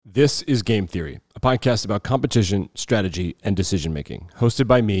This is Game Theory, a podcast about competition, strategy, and decision-making, hosted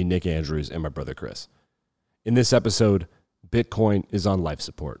by me, Nick Andrews, and my brother Chris. In this episode, Bitcoin is on life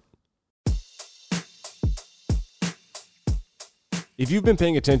support. If you've been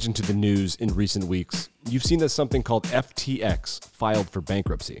paying attention to the news in recent weeks, you've seen that something called FTX filed for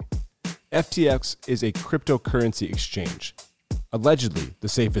bankruptcy. FTX is a cryptocurrency exchange, allegedly the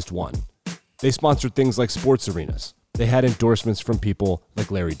safest one. They sponsored things like sports arenas. They had endorsements from people like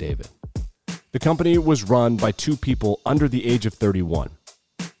Larry David. The company was run by two people under the age of 31.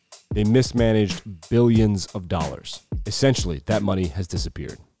 They mismanaged billions of dollars. Essentially, that money has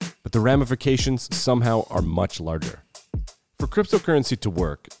disappeared. But the ramifications somehow are much larger. For cryptocurrency to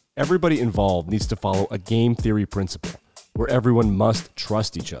work, everybody involved needs to follow a game theory principle where everyone must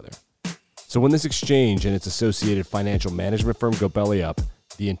trust each other. So when this exchange and its associated financial management firm go belly up,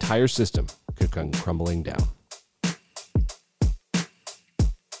 the entire system could come crumbling down.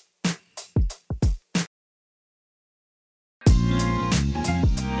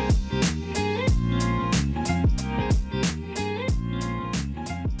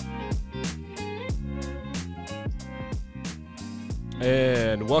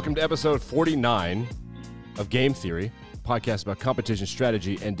 And welcome to episode 49 of Game Theory, a podcast about competition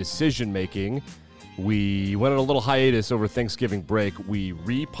strategy and decision-making. We went on a little hiatus over Thanksgiving break. We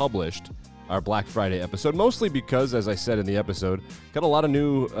republished our Black Friday episode, mostly because, as I said in the episode, got a lot of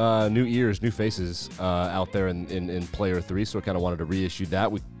new ears, new faces out there in Player 3, so I kind of wanted to reissue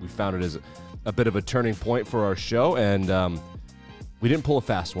that. We found it as a bit of a turning point for our show, and we didn't pull a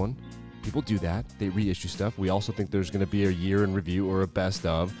fast one. People do that. They reissue stuff. We also think there's going to be a year in review or a best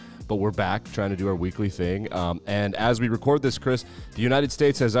of, but we're back trying to do our weekly thing. And as we record this, Chris, the United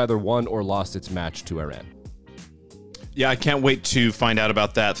States has either won or lost its match to Iran. Yeah, I can't wait to find out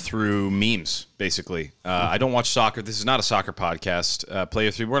about that through memes, basically. I don't watch soccer. This is not a soccer podcast. Player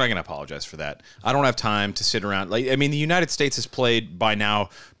 3, we're not going to apologize for that. I don't have time to sit around. The United States has played by now,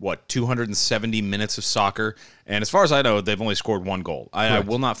 270 minutes of soccer. And as far as I know, they've only scored one goal. I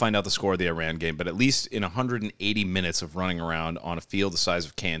will not find out the score of the Iran game, but at least in 180 minutes of running around on a field the size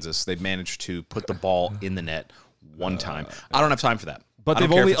of Kansas, they've managed to put the ball in the net one time. I don't have time for that. But they've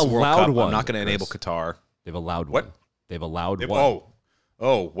only allowed one. I'm not going to enable Qatar. They've allowed one. What? They've allowed one.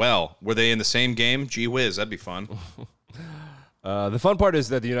 Oh, well. Were they in the same game? Gee whiz, that'd be fun. The fun part is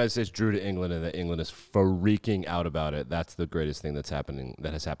that the United States drew to England and that England is freaking out about it. That's the greatest thing that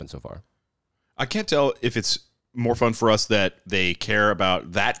has happened so far. I can't tell if it's more fun for us that they care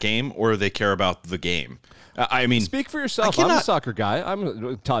about that game or they care about the game. Speak for yourself. I'm a soccer guy.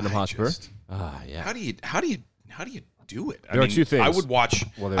 I'm Tottenham Hotspur. Yeah. How do you do it? There are two things. I would watch.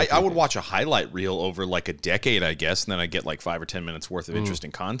 I would watch a highlight reel over like a decade, I guess, and then I get like 5 or 10 minutes worth of interesting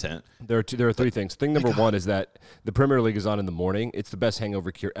content. There are three things. Thing number one is that the Premier League is on in the morning. It's the best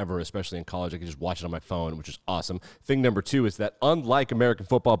hangover cure ever, especially in college. I can just watch it on my phone, which is awesome. Thing number two is that unlike American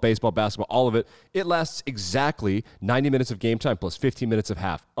football, baseball, basketball, all of it, it lasts exactly 90 minutes of game time plus 15 minutes of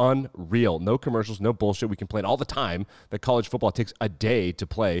half. Unreal. No commercials, no bullshit. We complain all the time that college football takes a day to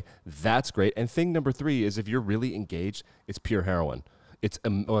play. That's great. And thing number three is if you're really engaged, it's pure heroin. It's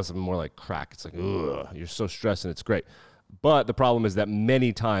more like crack. It's like, ugh, you're so stressed and it's great. But the problem is that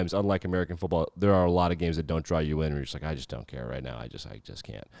many times, unlike American football, there are a lot of games that don't draw you in. Where you're just like, I just don't care right now. I just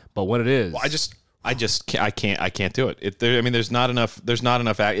can't. But when it is, well, I can't do it. There's not enough.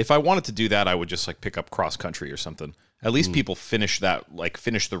 If I wanted to do that, I would just like pick up cross country or something. At least people finish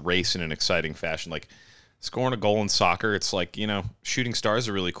the race in an exciting fashion. Like scoring a goal in soccer, it's like, shooting stars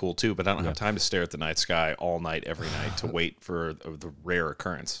are really cool too, but I don't have time to stare at the night sky all night, every night to wait for the rare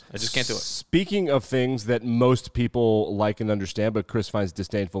occurrence. I just can't do it. Speaking of things that most people like and understand, but Chris finds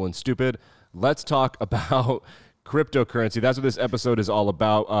disdainful and stupid, let's talk about cryptocurrency. That's what this episode is all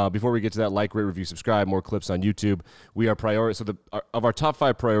about. Before we get to that, like, rate, review, subscribe, more clips on YouTube. We are of our top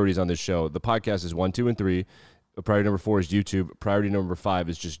 5 priorities on this show, the podcast is 1, 2, and 3. Priority number 4 is YouTube. Priority number 5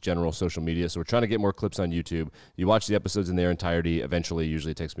 is just general social media. So we're trying to get more clips on YouTube. You watch the episodes in their entirety. Eventually,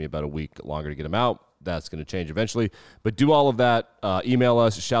 usually it takes me about a week longer to get them out. That's going to change eventually. But do all of that. Email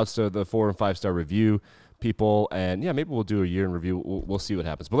us. Shouts to the 4 and 5-star review people. And yeah, maybe we'll do a year in review. We'll see what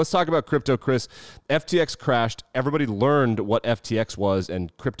happens. But let's talk about crypto, Chris. FTX crashed. Everybody learned what FTX was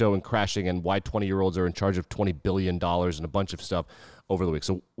and crypto and crashing and why 20-year-olds are in charge of $20 billion and a bunch of stuff over the week.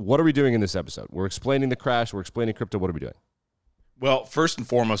 So what are we doing in this episode? We're explaining the crash. We're explaining crypto. What are we doing? Well, first and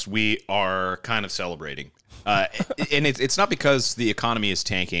foremost, we are kind of celebrating. And it's not because the economy is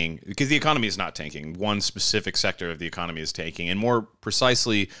tanking, because the economy is not tanking. One specific sector of the economy is tanking, and more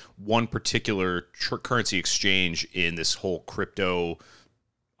precisely, one particular currency exchange in this whole crypto,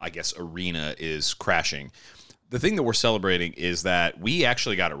 I guess, arena is crashing. the thing that we're celebrating is that we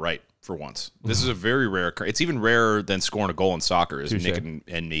actually got it right for once. This is a very rare. It's even rarer than scoring a goal in soccer, is Touché. Nick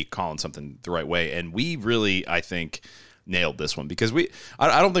and me calling something the right way. And we really, I think, nailed this one because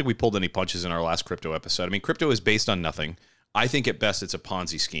I don't think we pulled any punches in our last crypto episode. I mean, crypto is based on nothing. I think at best it's a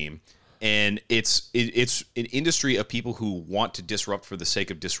Ponzi scheme. And it's an industry of people who want to disrupt for the sake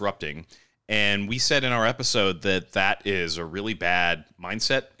of disrupting. And we said in our episode that is a really bad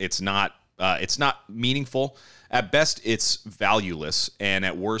mindset. It's not meaningful. At best, it's valueless, and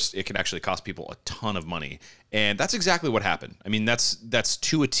at worst, it can actually cost people a ton of money. And that's exactly what happened. I mean, that's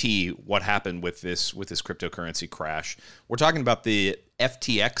to a T what happened with this cryptocurrency crash. We're talking about the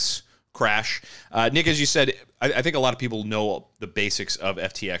FTX crash. Nick, as you said, I think a lot of people know the basics of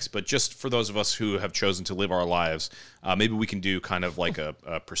FTX, but just for those of us who have chosen to live our lives, maybe we can do kind of like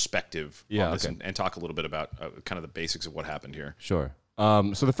a perspective on this and talk a little bit about kind of the basics of what happened here. Sure.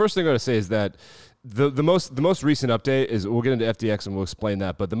 So the first thing I want to say is that the most recent update is, we'll get into FTX and we'll explain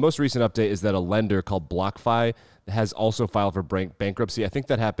that, but the most recent update is that a lender called BlockFi has also filed for bankruptcy. I think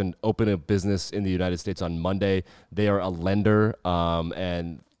that happened, open a business in the United States on Monday. They are a lender,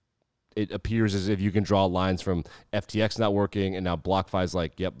 and it appears as if you can draw lines from FTX not working, and now BlockFi is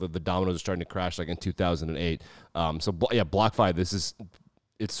like, yep, the dominoes are starting to crash like in 2008. BlockFi,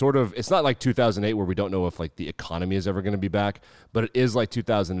 it's not like 2008 where we don't know if like the economy is ever going to be back, but it is like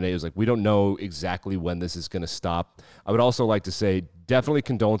 2008. It was like, we don't know exactly when this is going to stop. I would also like to say definitely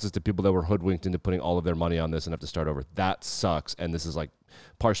condolences to people that were hoodwinked into putting all of their money on this and have to start over. That sucks. And this is like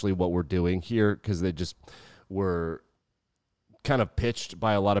partially what we're doing here, because they just were kind of pitched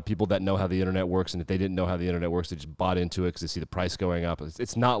by a lot of people that know how the internet works. And if they didn't know how the internet works, they just bought into it because they see the price going up.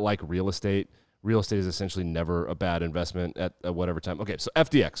 It's not like real estate. Real estate is essentially never a bad investment at whatever time. Okay, so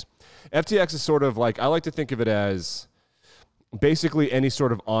FTX. FTX is sort of like, I like to think of it as basically any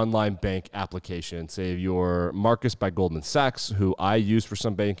sort of online bank application. Say you're Marcus by Goldman Sachs, who I use for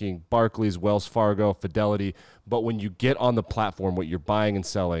some banking, Barclays, Wells Fargo, Fidelity. But when you get on the platform, what you're buying and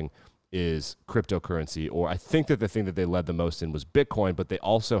selling is cryptocurrency. Or I think that the thing that they led the most in was Bitcoin, but they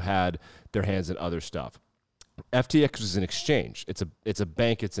also had their hands in other stuff. FTX is an exchange. It's a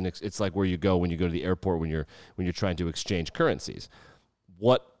bank. It's like where you go when you go to the airport when you're trying to exchange currencies.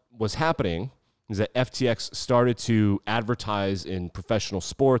 What was happening is that FTX started to advertise in professional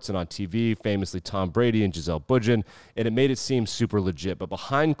sports and on TV, famously Tom Brady and Gisele Bündchen, and it made it seem super legit. But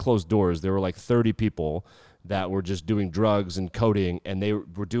behind closed doors, there were like 30 people that were just doing drugs and coding, and they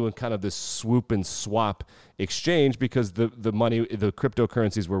were doing kind of this swoop and swap exchange because the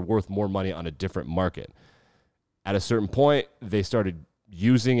cryptocurrencies were worth more money on a different market. At a certain point, they started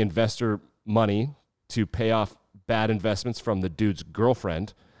using investor money to pay off bad investments from the dude's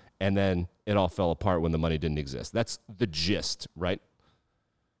girlfriend, and then it all fell apart when the money didn't exist. That's the gist, right?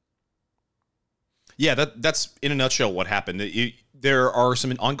 Yeah, that's in a nutshell what happened. There are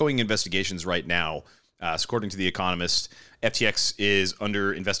some ongoing investigations right now. According to The Economist, FTX is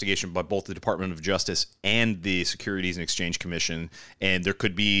under investigation by both the Department of Justice and the Securities and Exchange Commission, and there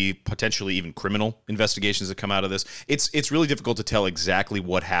could be potentially even criminal investigations that come out of this. It's really difficult to tell exactly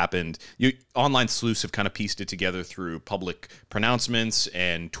what happened. Online sleuths have kind of pieced it together through public pronouncements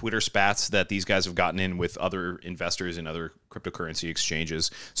and Twitter spats that these guys have gotten in with other investors and other cryptocurrency exchanges.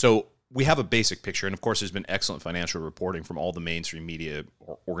 So we have a basic picture, and of course there's been excellent financial reporting from all the mainstream media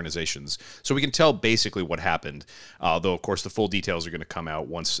organizations, so we can tell basically what happened, though of course the full details are going to come out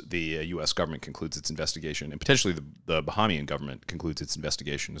once the U.S. government concludes its investigation, and potentially the Bahamian government concludes its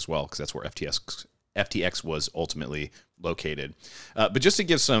investigation as well, because that's where FTX was ultimately located. But just to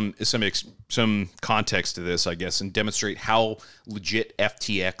give some context to this, I guess, and demonstrate how legit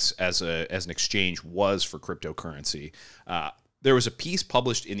FTX as an exchange was for cryptocurrency, there was a piece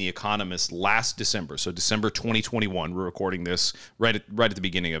published in The Economist last December, so December 2021. We're recording this right at the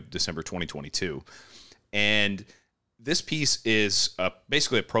beginning of December 2022. And this piece is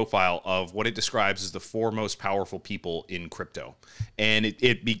basically a profile of what it describes as the four most powerful people in crypto. And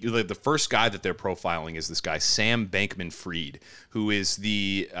the first guy that they're profiling is this guy, Sam Bankman-Fried, who is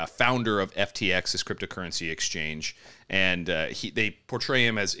the founder of FTX, this cryptocurrency exchange. And they portray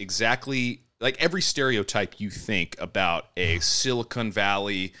him as exactly like every stereotype you think about a Silicon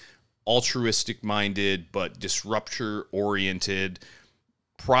Valley, altruistic-minded but disruptor-oriented,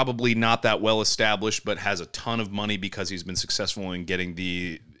 probably not that well established, but has a ton of money because he's been successful in getting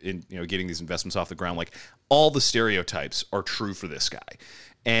the in getting these investments off the ground. Like, all the stereotypes are true for this guy.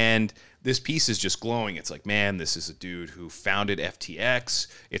 And this piece is just glowing. It's like, man, this is a dude who founded FTX.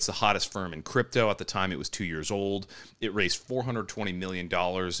 It's the hottest firm in crypto. At the time, it was 2 years old. It raised $420 million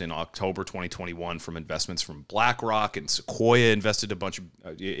in October 2021 from investments from BlackRock, and Sequoia invested a bunch of,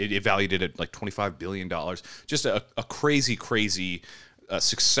 it valued it at like $25 billion. Just a crazy, crazy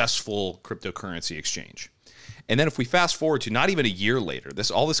successful cryptocurrency exchange. And then if we fast forward to not even a year later,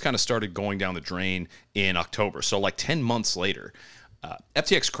 all this kind of started going down the drain in October. So like 10 months later,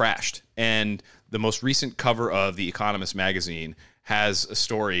 FTX crashed, and the most recent cover of The Economist magazine has a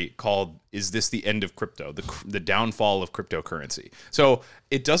story called "Is This the End of Crypto? The Downfall of Cryptocurrency." So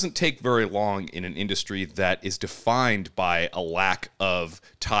it doesn't take very long in an industry that is defined by a lack of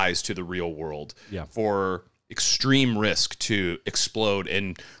ties to the real world for extreme risk to explode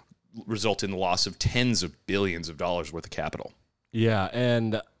and result in the loss of tens of billions of dollars worth of capital. Yeah,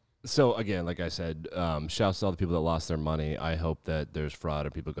 and so, again, like I said, shouts to all the people that lost their money. I hope that there's fraud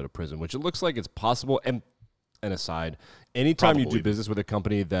and people go to prison, which it looks like it's possible. And aside, anytime you do business with a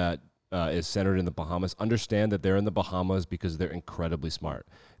company that is centered in the Bahamas, understand that they're in the Bahamas because they're incredibly smart.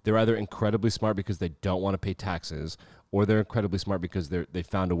 They're either incredibly smart because they don't want to pay taxes, or they're incredibly smart because they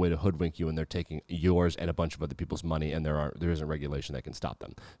found a way to hoodwink you and they're taking yours and a bunch of other people's money, and there isn't regulation that can stop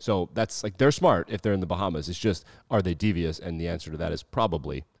them. So that's like, they're smart if they're in the Bahamas. It's just, are they devious? And the answer to that is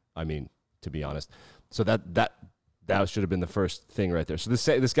probably. I mean, to be honest. So that should have been the first thing right there. So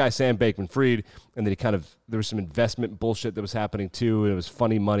this guy, Sam Bankman-Fried, and then there was some investment bullshit that was happening too, and it was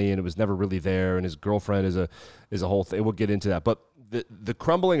funny money, and it was never really there, and his girlfriend is a whole thing. We'll get into that. But the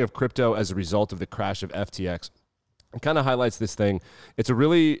crumbling of crypto as a result of the crash of FTX, it kind of highlights this thing. It's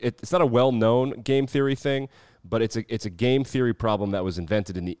not a well-known game theory thing, but it's a game theory problem that was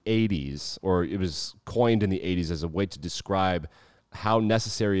invented in the 80s, or it was coined in the 80s as a way to describe how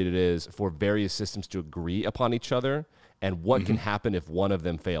necessary it is for various systems to agree upon each other and what can happen if one of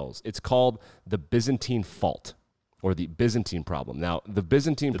them fails. It's called the Byzantine fault, or the Byzantine problem. Now, the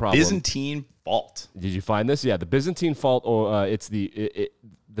Byzantine problem. Byzantine fault. Did you find this? Yeah, the Byzantine fault, or it's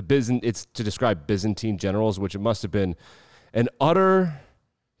it's to describe Byzantine generals, which it must have been an utter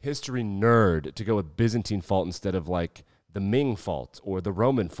history nerd to go with Byzantine fault instead of like the Ming fault or the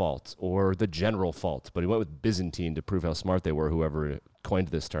Roman fault or the general fault, but he went with Byzantine to prove how smart they were, whoever coined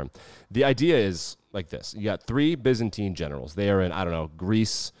this term. The idea is like this. You got 3 Byzantine generals. They are in, I don't know,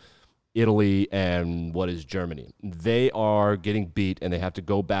 Greece, Italy, and what is Germany. They are getting beat, and they have to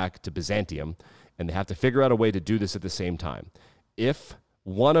go back to Byzantium, and they have to figure out a way to do this at the same time. If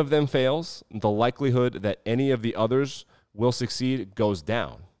one of them fails, the likelihood that any of the others will succeed goes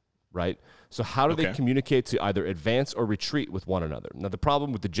down, right? So how do they communicate to either advance or retreat with one another? Now, the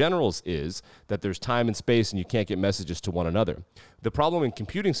problem with the generals is that there's time and space and you can't get messages to one another. The problem in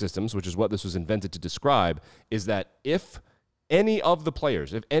computing systems, which is what this was invented to describe, is that if any of the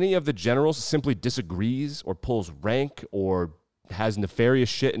players, if any of the generals simply disagrees or pulls rank or has nefarious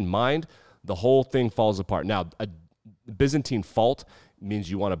shit in mind, the whole thing falls apart. Now, a Byzantine fault means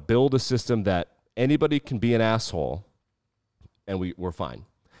you want to build a system that anybody can be an asshole and we're fine.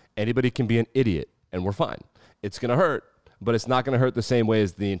 Anybody can be an idiot, and we're fine. It's going to hurt, but it's not going to hurt the same way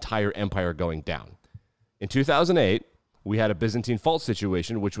as the entire empire going down. In 2008, we had a Byzantine fault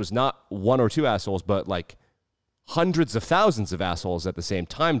situation, which was not 1 or 2 assholes, but like hundreds of thousands of assholes at the same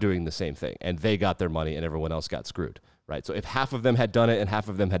time doing the same thing, and they got their money, and everyone else got screwed, right? So if half of them had done it and half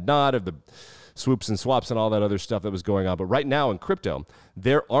of them had not, of the swoops and swaps and all that other stuff that was going on. But right now in crypto,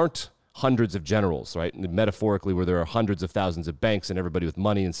 there aren't hundreds of generals, right? And metaphorically, where there are hundreds of thousands of banks and everybody with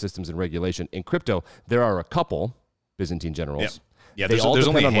money and systems and regulation. In crypto, there are a couple Byzantine generals. Yeah, there's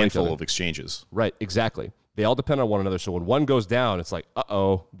only a handful of exchanges. Right, exactly. They all depend on one another. So when one goes down, it's like,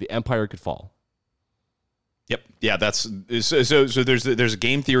 uh-oh, the empire could fall. Yep. Yeah, that's so there's a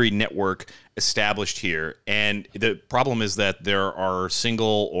game theory network established here, and the problem is that there are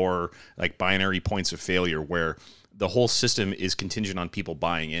single or like binary points of failure where the whole system is contingent on people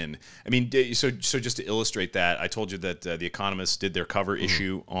buying in. I mean, so just to illustrate that, I told you that The Economist did their cover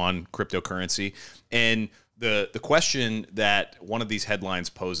issue on cryptocurrency, and the question that one of these headlines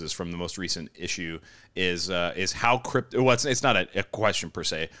poses from the most recent issue is how crypto. Well, it's not a question per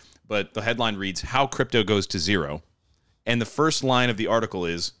se, but the headline reads, "How crypto goes to zero," and the first line of the article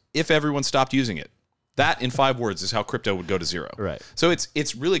is, "If everyone stopped using it." That, in 5 words, is how crypto would go to zero. Right. So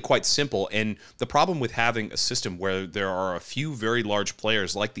it's really quite simple. And the problem with having a system where there are a few very large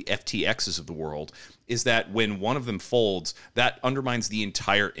players like the FTXs of the world is that when one of them folds, that undermines the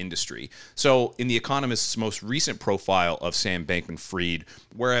entire industry. So in The Economist's most recent profile of Sam Bankman-Fried,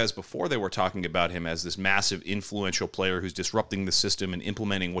 whereas before they were talking about him as this massive influential player who's disrupting the system and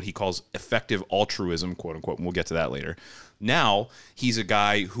implementing what he calls effective altruism, quote unquote, and we'll get to that later. Now he's a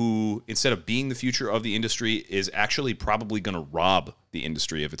guy who, instead of being the future of the industry, is actually probably going to rob the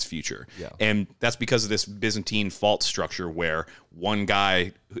industry of its future. Yeah. And that's because of this Byzantine fault structure where one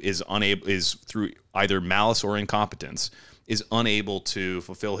guy is through either malice or incompetence, is unable to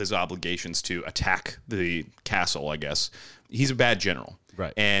fulfill his obligations to attack the castle, I guess. He's a bad general.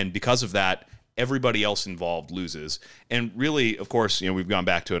 Right. And because of that, everybody else involved loses. And really, of course, we've gone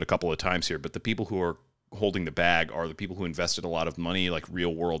back to it a couple of times here, but the people who are holding the bag are the people who invested a lot of money, like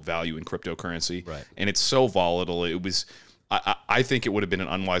real world value in cryptocurrency. Right. And it's so volatile. It was, I think it would have been an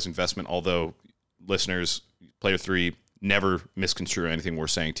unwise investment, although listeners, Player 3, never misconstrue anything we're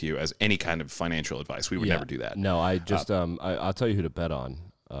saying to you as any kind of financial advice. We would never do that. No, I just, I'll tell you who to bet on.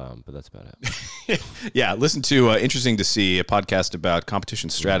 But that's about it. Yeah, listen to Interesting to See, a podcast about competition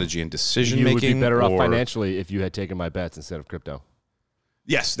strategy and decision making. You would be better off financially if you had taken my bets instead of crypto.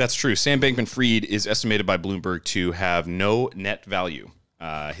 Yes, that's true. Sam Bankman-Fried is estimated by Bloomberg to have no net value.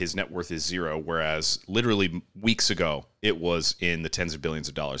 His net worth is zero, whereas literally weeks ago, it was in the tens of billions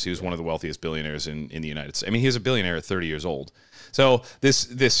of dollars. He was one of the wealthiest billionaires in the United States. I mean, he was a billionaire at 30 years old. So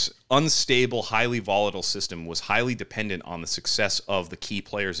this unstable, highly volatile system was highly dependent on the success of the key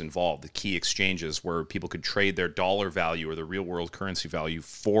players involved, the key exchanges where people could trade their dollar value or the real world currency value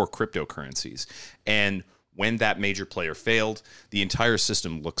for cryptocurrencies. And when that major player failed, the entire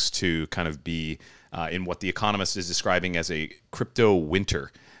system looks to kind of be in what The Economist is describing as a crypto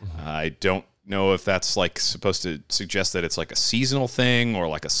winter. I don't know if that's like supposed to suggest that it's like a seasonal thing or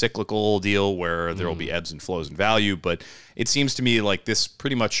like a cyclical deal where there will be ebbs and flows in value, but it seems to me like this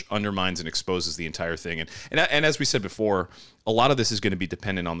pretty much undermines and exposes the entire thing. And as we said before, a lot of this is going to be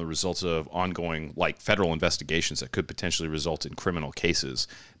dependent on the results of ongoing like federal investigations that could potentially result in criminal cases.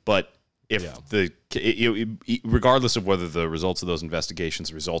 But if regardless of whether the results of those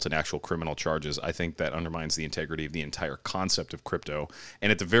investigations result in actual criminal charges, I think that undermines the integrity of the entire concept of crypto, and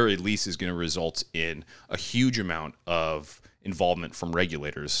at the very least is going to result in a huge amount of involvement from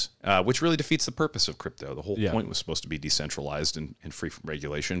regulators, which really defeats the purpose of crypto. The whole point was supposed to be decentralized and free from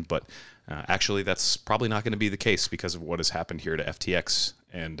regulation, but actually that's probably not going to be the case because of what has happened here to FTX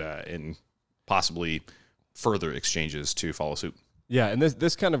and possibly further exchanges to follow suit. Yeah, and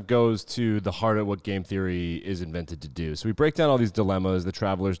this kind of goes to the heart of what game theory is invented to do. So we break down all these dilemmas, the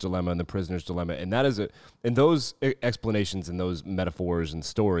traveler's dilemma and the prisoner's dilemma, and that is in those explanations and those metaphors and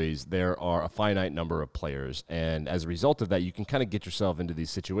stories, there are a finite number of players, and as a result of that, you can kind of get yourself into these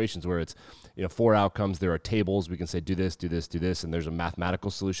situations where it's 4 outcomes. There are tables. We can say do this, do this, do this, and there's a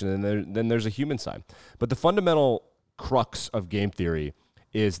mathematical solution, and then there's a human side. But the fundamental crux of game theory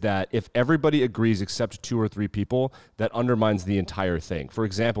is that if everybody agrees except 2 or 3 people, that undermines the entire thing. For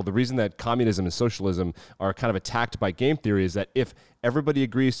example, the reason that communism and socialism are kind of attacked by game theory is that if everybody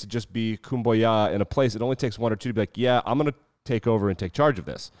agrees to just be kumbaya in a place, it only takes 1 or 2 to be like, yeah, I'm going to take over and take charge of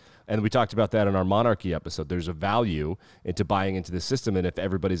this. And we talked about that in our monarchy episode. There's a value into buying into the system, and if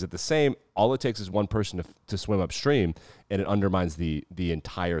everybody's at the same, all it takes is one person to swim upstream, and it undermines the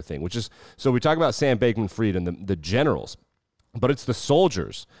entire thing. So we talk about Sam Bankman-Fried and the generals. But it's the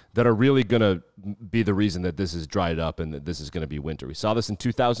soldiers that are really going to be the reason that this is dried up and that this is going to be winter. We saw this in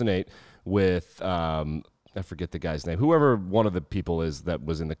 2008 with, I forget the guy's name, whoever one of the people is that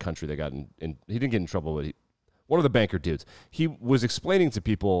was in the country that got in he didn't get in trouble, but one of the banker dudes. He was explaining to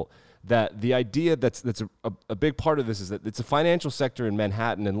people that the idea that's a big part of this is that it's a financial sector in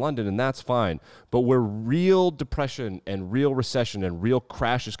Manhattan and London, and that's fine. But where real depression and real recession and real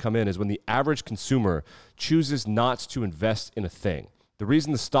crashes come in is when the average consumer chooses not to invest in a thing. The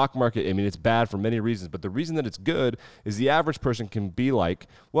reason the stock market, I mean, it's bad for many reasons, but the reason that it's good is the average person can be like,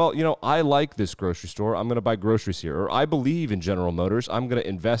 well, I like this grocery store. I'm going to buy groceries here. Or I believe in General Motors. I'm going to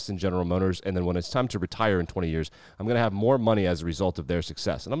invest in General Motors. And then when it's time to retire in 20 years, I'm going to have more money as a result of their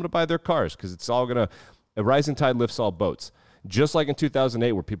success. And I'm going to buy their cars because it's all going to, a rising tide lifts all boats. Just like in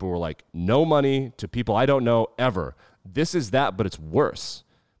 2008 where people were like, no money to people I don't know ever. This is that, but it's worse.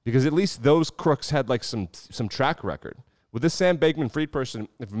 Because at least those crooks had like some track record. With this Sam Bankman-Fried person,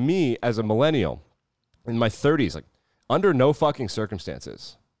 if me as a millennial in my 30s, like under no fucking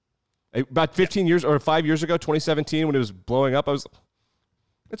circumstances, about 15 years or 5 years ago, 2017, when it was blowing up,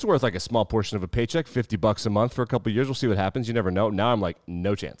 it's worth like a small portion of a paycheck, $50 a month for a couple of years. We'll see what happens. You never know. Now I'm like,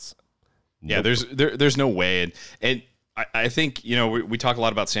 no chance. Nope. Yeah, there's no way. And I think, we talk a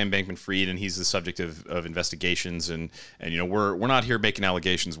lot about Sam Bankman-Fried, and he's the subject of investigations, and we're not here making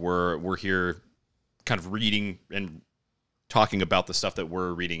allegations. We're here kind of reading and talking about the stuff that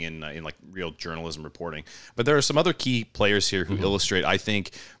we're reading in like real journalism reporting. But there are some other key players here who illustrate, I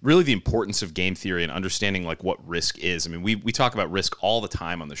think, really the importance of game theory and understanding like what risk is. I mean, we talk about risk all the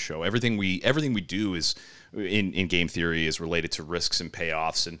time on the show. Everything we do is in game theory is related to risks and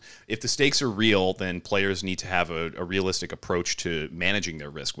payoffs. And if the stakes are real, then players need to have a realistic approach to managing their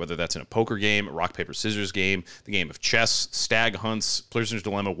risk, whether that's in a poker game, a rock, paper, scissors game, the game of chess, stag hunts, prisoner's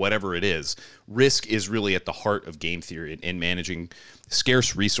dilemma, whatever it is. Risk is really at the heart of game theory and managing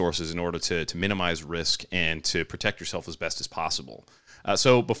scarce resources in order to minimize risk and to protect yourself as best as possible.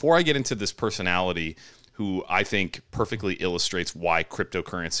 So before I get into this personality who I think perfectly illustrates why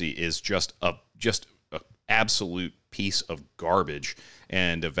cryptocurrency is just a absolute piece of garbage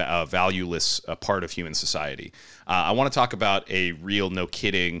and a valueless part of human society, I want to talk about a real, no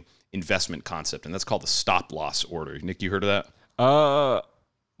kidding investment concept, and that's called the stop loss order. Nick, you heard of that?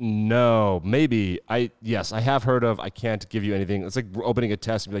 No, maybe. Yes, I have heard of. I can't give you anything. It's like opening a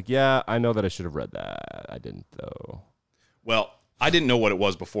test and be like, yeah, I know that I should have read that. I didn't though. Well, I didn't know what it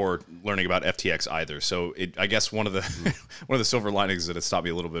was before learning about FTX either. So I guess one of the one of the silver linings is that it's taught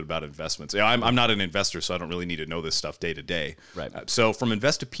me a little bit about investments. I'm not an investor, so I don't really need to know this stuff day to day. Right. So from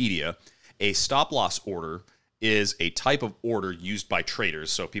Investopedia, a stop loss order is a type of order used by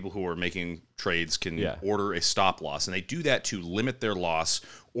traders. So people who are making trades can order a stop loss, and they do that to limit their loss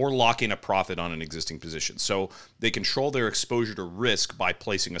or lock in a profit on an existing position. So they control their exposure to risk by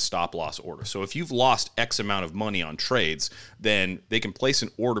placing a stop loss order. So if you've lost X amount of money on trades, then they can place an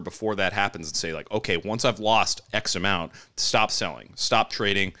order before that happens and say like, okay, once I've lost X amount, stop selling, stop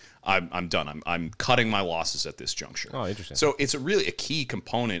trading. I'm done. I'm cutting my losses at this juncture. Oh, interesting. So it's really a key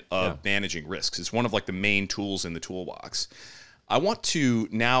component of managing risks. It's one of like the main tools in the toolbox. I want to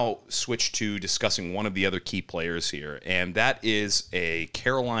now switch to discussing one of the other key players here, and that is a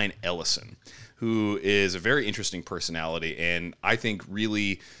Caroline Ellison, who is a very interesting personality, and I think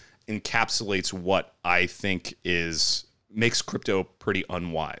really encapsulates what I think makes crypto pretty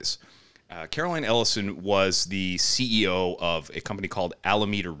unwise. Caroline Ellison was the CEO of a company called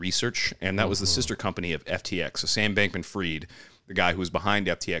Alameda Research, and that was the sister company of FTX. So Sam Bankman-Fried, the guy who was behind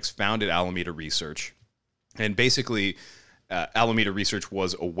FTX, founded Alameda Research. And basically, Alameda Research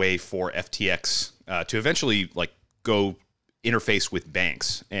was a way for FTX to eventually like go interface with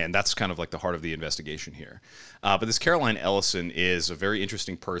banks, and that's kind of like the heart of the investigation here. But this Caroline Ellison is a very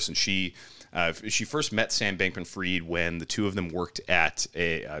interesting person. She first met Sam Bankman-Fried when the two of them worked at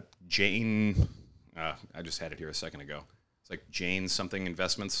a Jane. I just had it here a second ago. It's like Jane something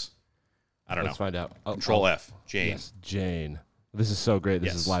Investments. I don't know. Let's find out. Control F. Jane. Yes, Jane. This is so great.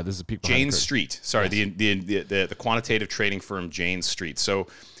 This is live. This is a peek behind Jane the curtain. Street. Sorry, the quantitative trading firm Jane Street. So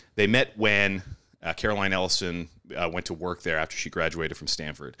they met when Caroline Ellison went to work there after she graduated from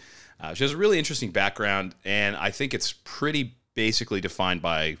Stanford. She has a really interesting background, and I think it's pretty basically defined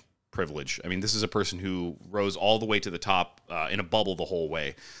by privilege. I mean, this is a person who rose all the way to the top in a bubble the whole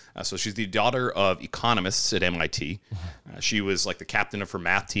way. So she's the daughter of economists at MIT. She was like the captain of her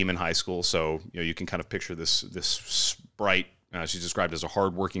math team in high school. So you can kind of picture this bright. She's described as a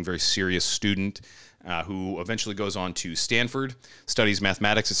hardworking, very serious student who eventually goes on to Stanford, studies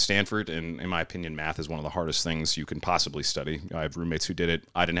mathematics at Stanford, and in my opinion, math is one of the hardest things you can possibly study. I have roommates who did it.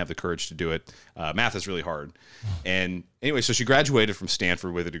 I didn't have the courage to do it. Math is really hard. And anyway, so she graduated from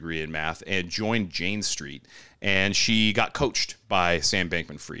Stanford with a degree in math and joined Jane Street, and she got coached by Sam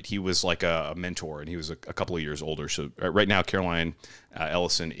Bankman-Fried. He was like a mentor, and he was a couple of years older. So right now, Caroline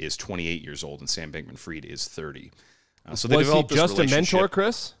Ellison is 28 years old, and Sam Bankman-Fried is 30. So they was he developed this just a relationship. mentor,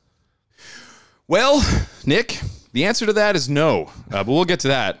 Chris? Well, Nick, the answer to that is no. But we'll get to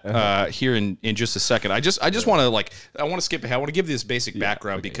that here in just a second. I just want to skip ahead. I want to give this basic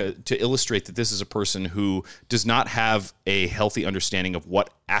background because to illustrate that this is a person who does not have a healthy understanding of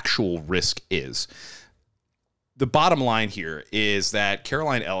what actual risk is. The bottom line here is that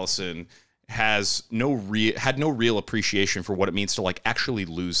Caroline Ellison had no real appreciation for what it means to like actually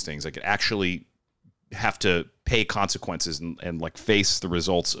lose things, like actually have to pay consequences and like face the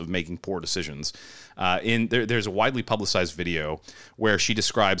results of making poor decisions. There's a widely publicized video where she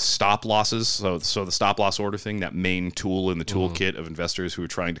describes stop losses. So the stop loss order thing, that main tool in the toolkit of investors who are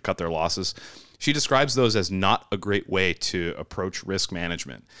trying to cut their losses. She describes those as not a great way to approach risk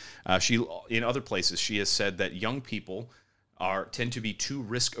management. In other places, she has said that young people tend to be too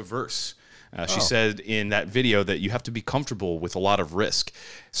risk averse. She said in that video that you have to be comfortable with a lot of risk.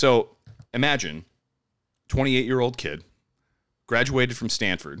 So imagine 28-year-old kid, graduated from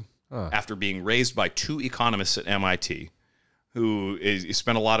Stanford after being raised by two economists at MIT, who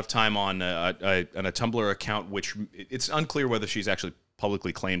spent a lot of time on a Tumblr account, which it's unclear whether she's actually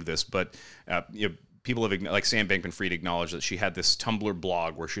publicly claimed this, but people have like Sam Bankman-Fried acknowledged that she had this Tumblr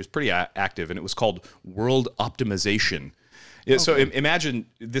blog where she was pretty active, and it was called World Optimization. Yeah, okay. So imagine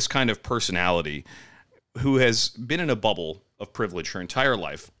this kind of personality who has been in a bubble of privilege her entire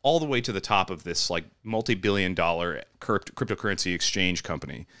life, all the way to the top of this like multi-billion-dollar cryptocurrency exchange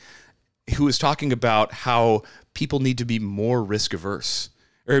company, who is talking about how people need to be more risk averse.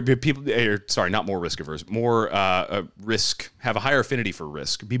 Not more risk averse, more risk, have a higher affinity for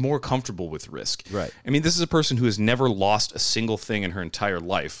risk, be more comfortable with risk. Right. I mean, this is a person who has never lost a single thing in her entire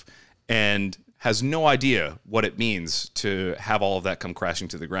life and has no idea what it means to have all of that come crashing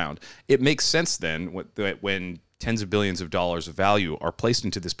to the ground. It makes sense then when tens of billions of dollars of value are placed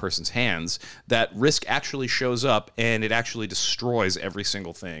into this person's hands, that risk actually shows up and it actually destroys every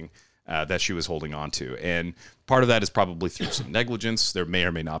single thing that she was holding on to. And part of that is probably through some negligence. There may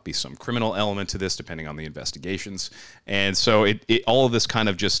or may not be some criminal element to this, depending on the investigations. And so all of this kind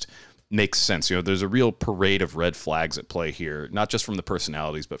of just makes sense. You know, there's a real parade of red flags at play here, not just from the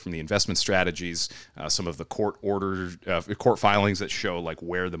personalities, but from the investment strategies, some of the court filings that show like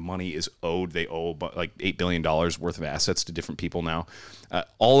where the money is owed. They owe like $8 billion worth of assets to different people now.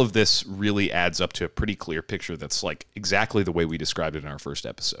 All of this really adds up to a pretty clear picture that's like exactly the way we described it in our first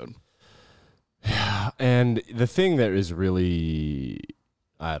episode. And the thing that is really,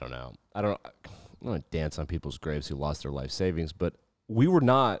 I don't want to dance on people's graves who lost their life savings, but we were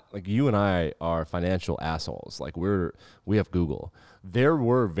not, like, you and I are financial assholes. Like, we have Google. There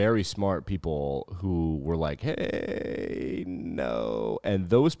were very smart people who were like, hey, no. And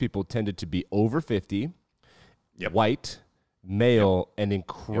those people tended to be over 50, yep. white, male, yep. and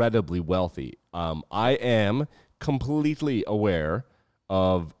incredibly yep. wealthy. I am completely aware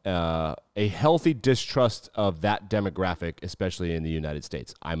of a healthy distrust of that demographic, especially in the United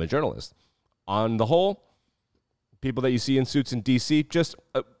States. I'm a journalist. On the whole, people that you see in suits in D.C., just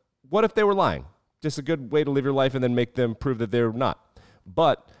what if they were lying? Just a good way to live your life and then make them prove that they're not.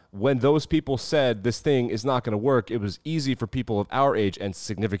 But when those people said this thing is not going to work, it was easy for people of our age and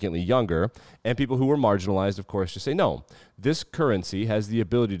significantly younger, and people who were marginalized, of course, to say, no, this currency has the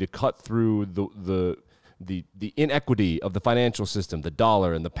ability to cut through the inequity of the financial system, the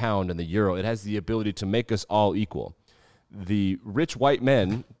dollar and the pound and the euro. It has the ability to make us all equal. The rich white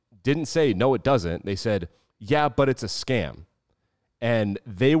men didn't say, no, it doesn't. They said, yeah, but it's a scam. And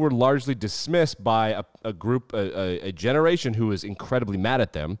they were largely dismissed by a group, a generation who was incredibly mad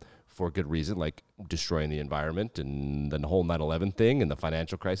at them for good reason, like destroying the environment and the whole 9/11 thing and the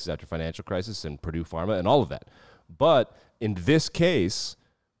financial crisis after financial crisis and Purdue Pharma and all of that. But in this case,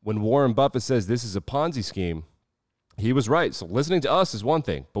 when Warren Buffett says this is a Ponzi scheme, he was right. So listening to us is one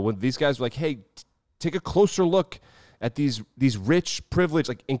thing. But when these guys were like, hey, take a closer look at these rich, privileged,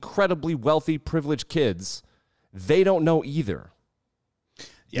 like incredibly wealthy, privileged kids, they don't know either.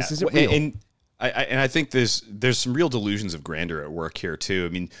 Yeah. This isn't real. And I think there's some real delusions of grandeur at work here too.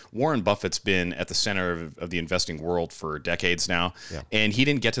 I mean, Warren Buffett's been at the center of the investing world for decades now, yeah. and he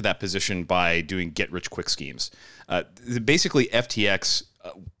didn't get to that position by doing get-rich-quick schemes. Basically, FTX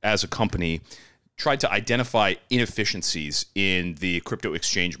as a company tried to identify inefficiencies in the crypto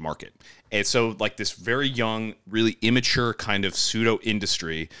exchange market. And so like this very young, really immature kind of pseudo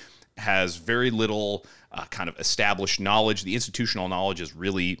industry has very little kind of established knowledge. The institutional knowledge is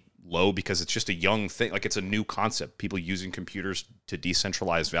really low because it's just a young thing. Like it's a new concept, people using computers to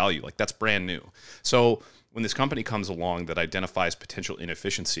decentralize value. Like that's brand new. So when this company comes along that identifies potential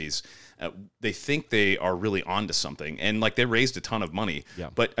inefficiencies, they think they are really onto something. And like they raised a ton of money. Yeah.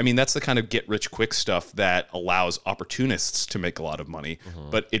 But I mean, that's the kind of get rich quick stuff that allows opportunists to make a lot of money.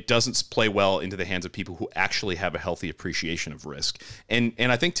 Mm-hmm. But it doesn't play well into the hands of people who actually have a healthy appreciation of risk. And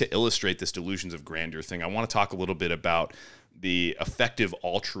I think to illustrate this delusions of grandeur thing, I want to talk a little bit about the effective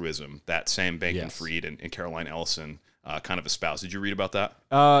altruism that Sam Bankman-Fried and Caroline Ellison kind of espoused. Did you read about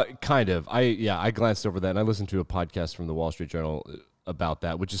that? Kind of. I glanced over that, and I listened to a podcast from the Wall Street Journal about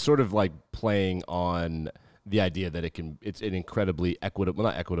that, which is sort of like playing on the idea that it's an incredibly equitable,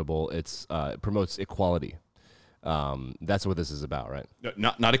 not equitable, it promotes equality. That's what this is about, right?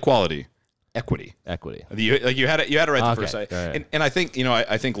 No, not equality. Equity. You had it right the first time. Right. And I think,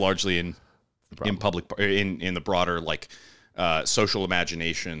 I think largely in the broader like social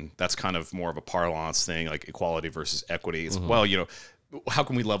imagination, that's kind of more of a parlance thing, like equality versus equity. It's, well, how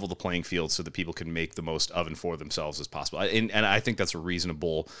can we level the playing field so that people can make the most of and for themselves as possible? And I think that's a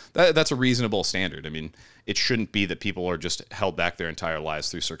reasonable standard. I mean, it shouldn't be that people are just held back their entire lives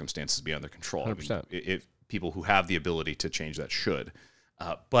through circumstances beyond their control. 100%. I mean, people who have the ability to change that should.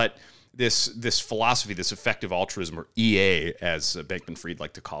 But this philosophy, this effective altruism, or EA, as Bankman-Fried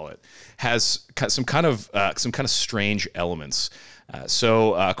like to call it, has some kind of strange elements.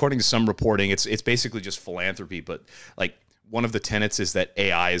 So according to some reporting, it's basically just philanthropy, but like one of the tenets is that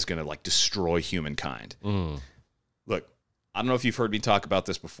AI is going to like destroy humankind. Look, I don't know if you've heard me talk about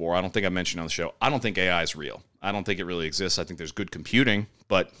this before. I don't think I mentioned on the show. I don't think AI is real. I don't think it really exists. I think there's good computing,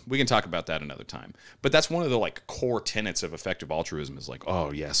 but we can talk about that another time. But that's one of the like core tenets of effective altruism is like,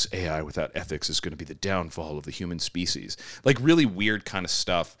 oh yes, AI without ethics is going to be the downfall of the human species. Like really weird kind of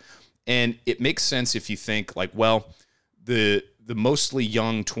stuff. And it makes sense if you think like, well, the mostly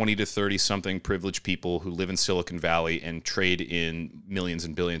young 20 to 30 something privileged people who live in Silicon Valley and trade in millions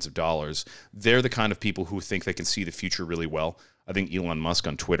and billions of dollars, they're the kind of people who think they can see the future really well. I think Elon Musk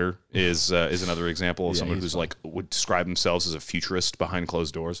on Twitter is another example of someone who's like would describe themselves as a futurist behind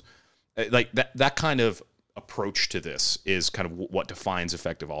closed doors. Like that kind of approach to this is kind of what defines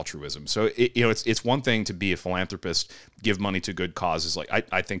effective altruism. So it's one thing to be a philanthropist, give money to good causes. Like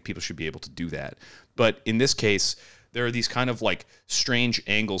I think people should be able to do that. But in this case, there are these kind of like strange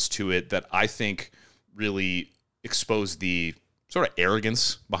angles to it that I think really expose the sort of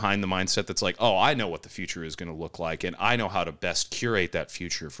arrogance behind the mindset that's like, oh, I know what the future is going to look like, and I know how to best curate that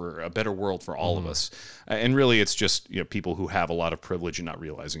future for a better world for all of us. And really, it's just people who have a lot of privilege and not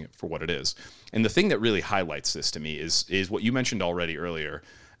realizing it for what it is. And the thing that really highlights this to me is what you mentioned already earlier,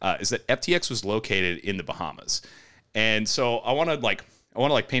 is that FTX was located in the Bahamas. And so I want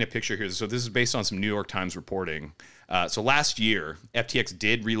to paint a picture here. So this is based on some New York Times reporting. So last year, FTX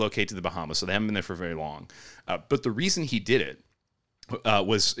did relocate to the Bahamas, so they haven't been there for very long. But the reason he did it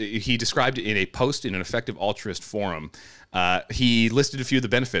was he described it in a post in an effective altruist forum. He listed a few of the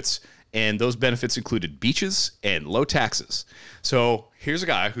benefits, and those benefits included beaches and low taxes. So here's a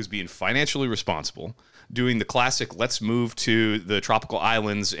guy who's being financially responsible, doing the classic, let's move to the tropical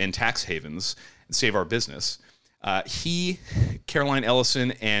islands and tax havens and save our business. He, Caroline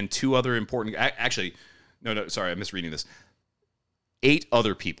Ellison, and two other important... sorry, I'm misreading this. 8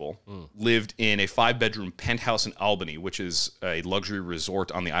 other people lived in a 5-bedroom penthouse in Albany, which is a luxury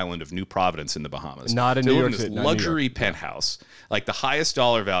resort on the island of New Providence in the Bahamas. Not in New York City. Luxury penthouse, like the highest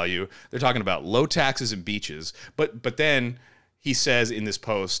dollar value. They're talking about low taxes and beaches. But then he says in this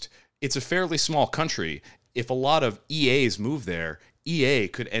post, it's a fairly small country. If a lot of EAs move there, EA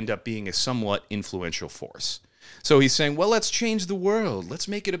could end up being a somewhat influential force. So he's saying, well, let's change the world. Let's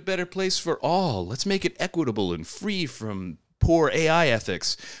make it a better place for all. Let's make it equitable and free from poor AI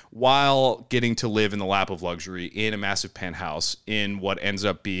ethics, while getting to live in the lap of luxury in a massive penthouse in what ends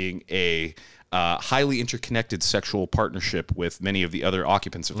up being a highly interconnected sexual partnership with many of the other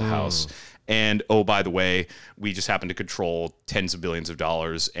occupants of the house. And, oh, by the way, we just happen to control tens of billions of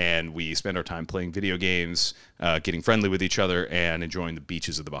dollars, and we spend our time playing video games, getting friendly with each other, and enjoying the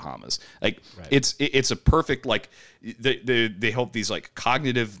beaches of the Bahamas. Like, right. It's a perfect, like, they hope these, like,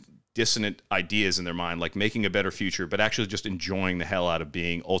 cognitive dissonant ideas in their mind, like making a better future, but actually just enjoying the hell out of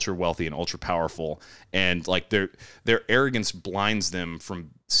being ultra wealthy and ultra powerful. And like their arrogance blinds them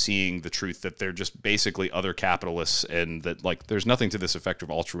from seeing the truth that they're just basically other capitalists, and that like there's nothing to this effective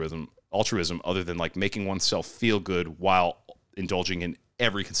altruism other than like making oneself feel good while indulging in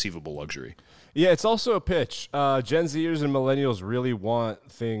every conceivable luxury. Yeah, it's also a pitch. Gen Zers and millennials really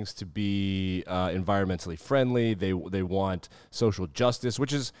want things to be environmentally friendly. They want social justice,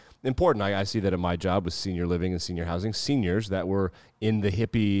 which is important. I see that at my job with senior living and senior housing. Seniors that were in the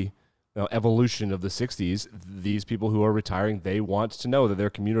hippie evolution of the 60s, these people who are retiring, they want to know that their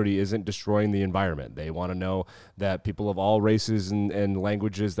community isn't destroying the environment. They want to know that people of all races and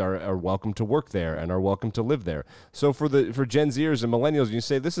languages are welcome to work there and are welcome to live there. So for Gen Zers and millennials, you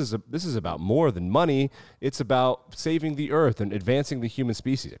say this is about more than money. It's about saving the earth and advancing the human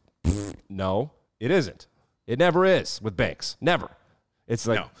species. No, it isn't. It never is with banks. Never. It's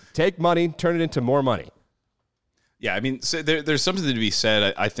like, take money, turn it into more money. Yeah, I mean, so there's something to be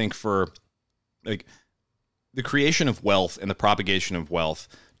said, I think, for like the creation of wealth and the propagation of wealth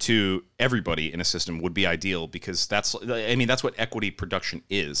to everybody in a system would be ideal, because that's what equity production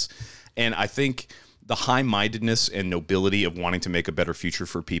is. And I think the high-mindedness and nobility of wanting to make a better future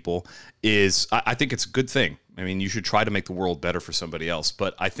for people is, I think it's a good thing. I mean, you should try to make the world better for somebody else.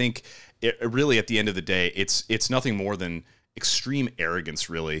 But I think it really, at the end of the day, it's nothing more than extreme arrogance,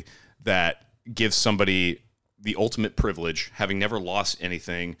 really, that gives somebody the ultimate privilege, having never lost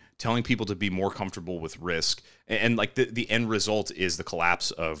anything, telling people to be more comfortable with risk, and like the end result is the collapse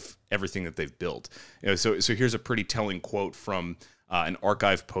of everything that they've built. So here's a pretty telling quote from an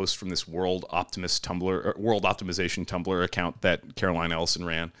archived post from this World Optimization Tumblr account that Caroline Ellison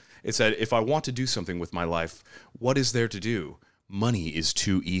ran. It said, "If I want to do something with my life, what is there to do? money is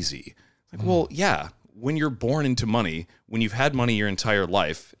too easy. Like, well, yeah, when you're born into money, when you've had money your entire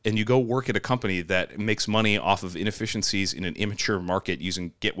life, and you go work at a company that makes money off of inefficiencies in an immature market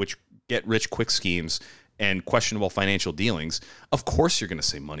using get rich quick schemes and questionable financial dealings, of course you're going to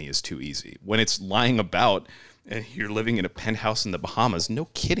say money is too easy. When it's lying about and you're living in a penthouse in the Bahamas, no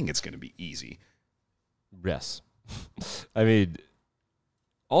kidding it's going to be easy. Yes. I mean,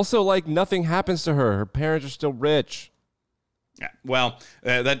 also, like, nothing happens to her. Her parents are still rich. Yeah, well,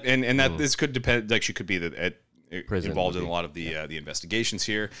 this could depend. Like, she could be involved in a lot of the investigations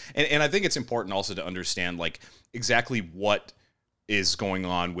here, and I think it's important also to understand like exactly what is going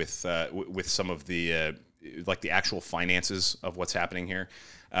on with some of the like the actual finances of what's happening here.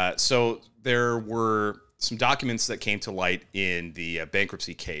 So there were some documents that came to light in the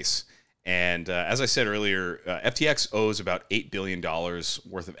bankruptcy case. And as I said earlier, FTX owes about $8 billion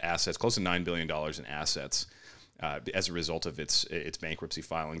worth of assets, close to $9 billion in assets as a result of its bankruptcy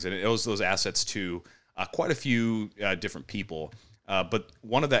filings. And it owes those assets to quite a few different people. But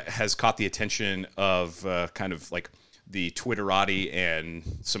one of that has caught the attention of kind of like the Twitterati and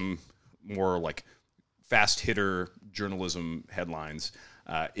some more like fast hitter journalism headlines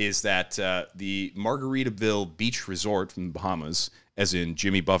is that the Margaritaville Beach Resort from the Bahamas, as in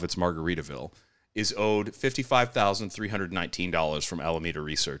Jimmy Buffett's Margaritaville, is owed $55,319 from Alameda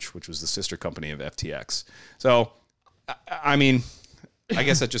Research, which was the sister company of FTX. So, I mean, I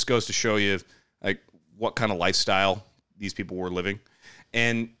guess that just goes to show you like what kind of lifestyle these people were living.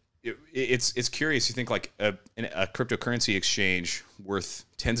 And it's curious. You think like a cryptocurrency exchange worth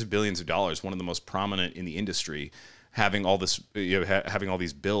tens of billions of dollars, one of the most prominent in the industry, having all this, having all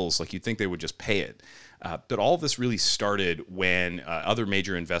these bills, like you'd think they would just pay it. But all of this really started when other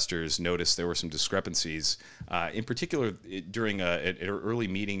major investors noticed there were some discrepancies. In particular, during an early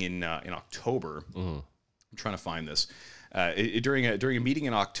meeting in October. I'm trying to find this. During a meeting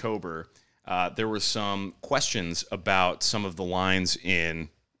in October, there were some questions about some of the lines in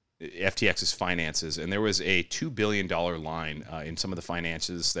FTX's finances, and there was a $2 billion line in some of the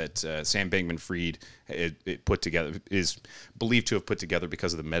finances that Sam Bankman-Fried put together, is believed to have put together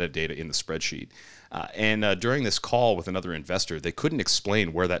because of the metadata in the spreadsheet. And during this call with another investor, they couldn't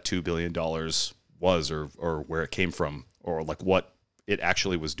explain where that $2 billion was or where it came from or like what it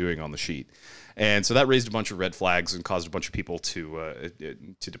actually was doing on the sheet. And so that raised a bunch of red flags and caused a bunch of people to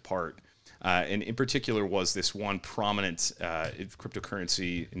depart. And in particular was this one prominent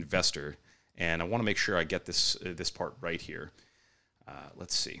cryptocurrency investor. And I want to make sure I get this part right here.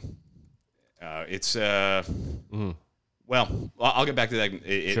 Let's see. Well, I'll get back to that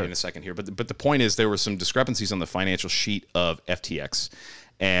in a second here. But the point is there were some discrepancies on the financial sheet of FTX.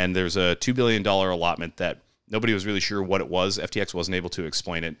 And there's a $2 billion allotment that nobody was really sure what it was. FTX wasn't able to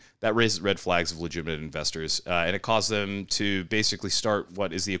explain it. That raised red flags of legitimate investors, and it caused them to basically start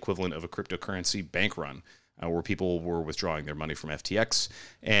what is the equivalent of a cryptocurrency bank run, where people were withdrawing their money from FTX,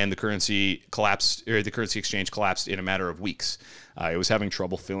 and the currency collapsed, or the currency exchange collapsed in a matter of weeks. It was having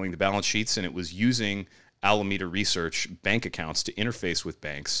trouble filling the balance sheets, and it was using Alameda Research bank accounts to interface with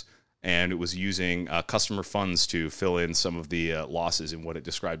banks, and it was using customer funds to fill in some of the losses in what it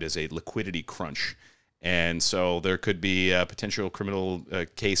described as a liquidity crunch. And so there could be potential criminal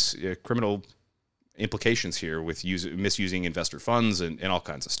criminal implications here with misusing investor funds and all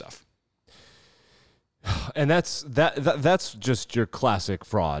kinds of stuff. And that's just your classic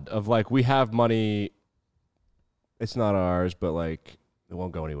fraud of like, we have money, it's not ours, but like it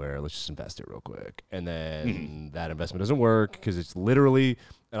won't go anywhere. Let's just invest it real quick. And then that investment doesn't work because it's literally,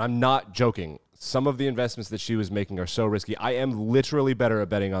 and I'm not joking, some of the investments that she was making are so risky. I am literally better at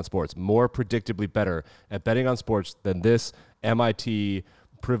betting on sports, more predictably better at betting on sports than this MIT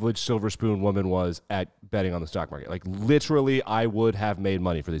privileged silver spoon woman was at betting on the stock market. Like literally, I would have made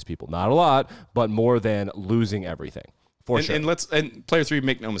money for these people. Not a lot, but more than losing everything. For sure. And player 3,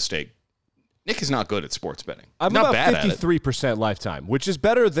 make no mistake, Nick is not good at sports betting. I'm not about 53% lifetime, which is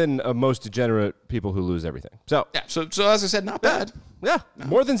better than most degenerate people who lose everything. So yeah, so as I said, not bad. Yeah, no.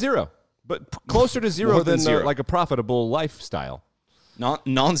 More than zero. But closer to zero than like a profitable lifestyle.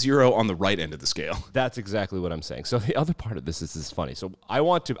 Non-zero on the right end of the scale. That's exactly what I'm saying. So the other part of this is funny. So I'm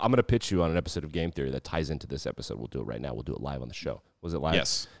going to pitch you on an episode of Game Theory that ties into this episode. We'll do it right now. We'll do it live on the show. Was it live?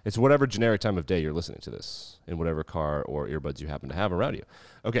 Yes. It's whatever generic time of day you're listening to this, in whatever car or earbuds you happen to have around you.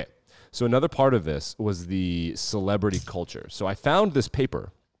 Okay. So another part of this was the celebrity culture. So I found this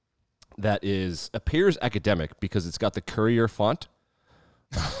paper that appears academic because it's got the Courier font.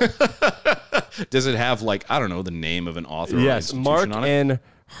 Does it have like, I don't know, the name of an author? Yes, or Mark on it? N.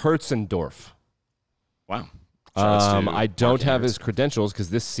 Hertzendorf. Wow. I don't have his credentials because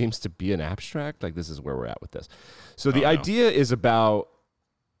this seems to be an abstract. Like, this is where we're at with this. So the idea is about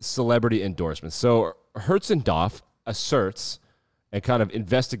celebrity endorsements. So Herzendoff asserts and kind of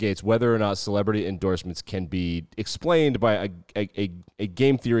investigates whether or not celebrity endorsements can be explained by a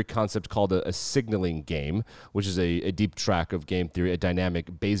game theory concept called a signaling game, which is a deep track of game theory, a dynamic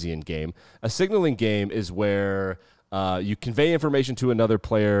Bayesian game. A signaling game is where you convey information to another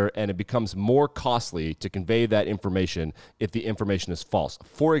player, and it becomes more costly to convey that information if the information is false.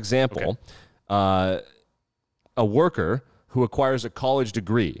 For example, a worker who acquires a college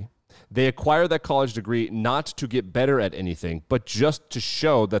degree, they acquire that college degree not to get better at anything, but just to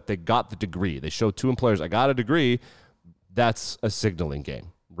show that they got the degree. They show two employers, I got a degree. That's a signaling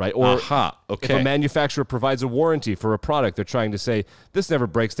game, right? Or if a manufacturer provides a warranty for a product, they're trying to say, this never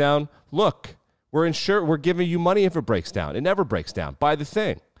breaks down. Look, we're giving you money if it breaks down. It never breaks down. Buy the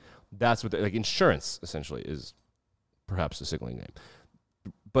thing. That's what like insurance essentially is, perhaps a signaling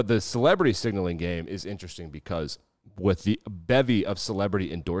game. But the celebrity signaling game is interesting because with the bevy of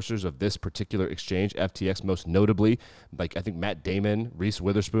celebrity endorsers of this particular exchange, FTX most notably, like I think Matt Damon, Reese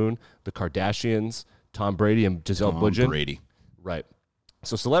Witherspoon, the Kardashians, Tom Brady, and Giselle Bündchen. Right.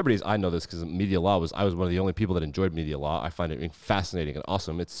 So celebrities, I know this because media law I was one of the only people that enjoyed media law. I find it fascinating and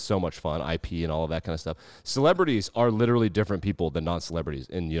awesome. It's so much fun, IP and all of that kind of stuff. Celebrities are literally different people than non-celebrities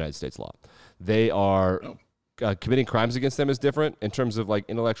in United States law. They are committing crimes against them is different in terms of like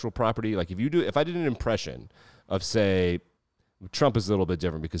intellectual property. Like if I did an impression of, say, Trump is a little bit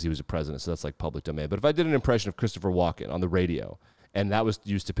different because he was a president, so that's like public domain. But if I did an impression of Christopher Walken on the radio and that was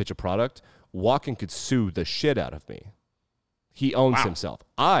used to pitch a product, Walken could sue the shit out of me. He owns himself.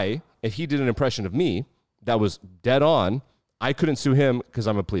 If he did an impression of me that was dead on, I couldn't sue him because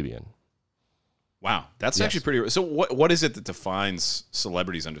I'm a plebeian. Wow, that's actually pretty. So what is it that defines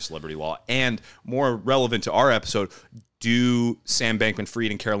celebrities under celebrity law? And more relevant to our episode, do Sam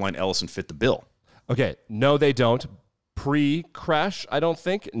Bankman-Fried and Caroline Ellison fit the bill? Okay, no, they don't. Pre-crash, I don't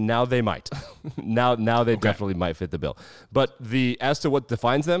think. Now they might. now they definitely might fit the bill. But as to what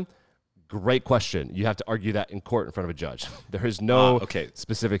defines them, great question. You have to argue that in court in front of a judge. There is no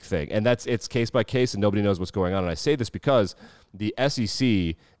specific thing. And it's case by case, and nobody knows what's going on. And I say this because the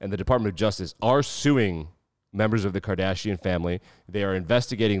SEC and the Department of Justice are suing members of the Kardashian family. They are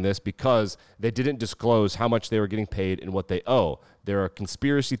investigating this because they didn't disclose how much they were getting paid and what they owe. There are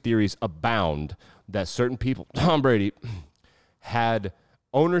conspiracy theories abound that certain people, Tom Brady, had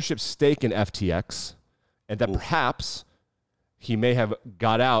ownership stake in FTX, and that perhaps he may have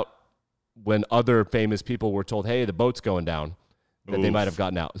got out when other famous people were told, hey, the boat's going down, that they might have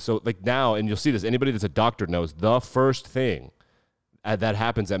gotten out. So like now, and you'll see this, anybody that's a doctor knows the first thing that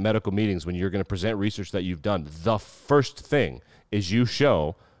happens at medical meetings when you're going to present research that you've done, the first thing is you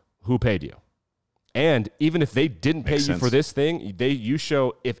show who paid you. And even if they didn't pay you for this thing, you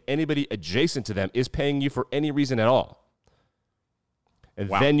show if anybody adjacent to them is paying you for any reason at all. And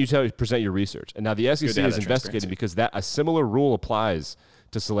then you present your research. And now the SEC is investigating because a similar rule applies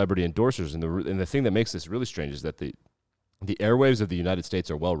to celebrity endorsers. And the thing that makes this really strange is that the airwaves of the United States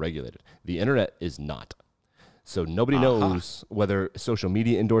are well regulated. The internet is not. So nobody knows whether social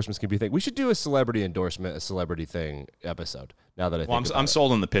media endorsements can be a thing. We should do a celebrity endorsement, a celebrity thing episode. Now that I think I'm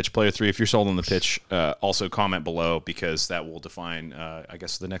sold on the pitch. Player 3, if you're sold on the pitch, also comment below because that will define, I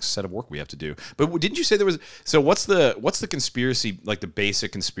guess, the next set of work we have to do. But didn't you say there was? So what's the conspiracy? Like the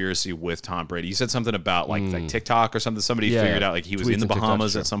basic conspiracy with Tom Brady? You said something about like TikTok or something. Somebody figured out like he was in the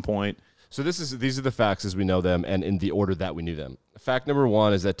Bahamas at some point. So these are the facts as we know them and in the order that we knew them. Fact number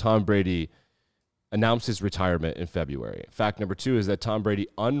 1 is that Tom Brady announced his retirement in February. Fact number 2 is that Tom Brady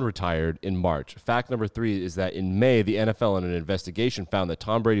unretired in March. Fact number 3 is that in May, the NFL in an investigation found that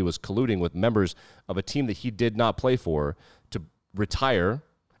Tom Brady was colluding with members of a team that he did not play for to retire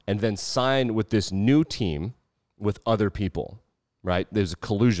and then sign with this new team with other people, right? There's a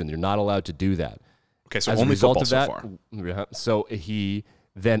collusion. You're not allowed to do that. Okay, so only football so far. So he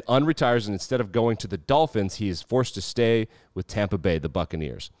then unretires, and instead of going to the Dolphins, he is forced to stay with Tampa Bay, the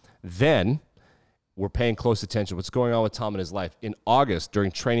Buccaneers. Then we're paying close attention to what's going on with Tom in his life. In August,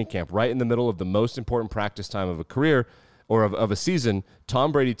 during training camp, right in the middle of the most important practice time of a career or of a season,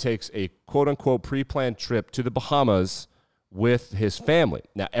 Tom Brady takes a quote-unquote pre-planned trip to the Bahamas with his family.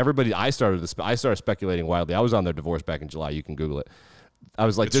 Now, I started speculating wildly. I was on their divorce back in July. You can Google it. I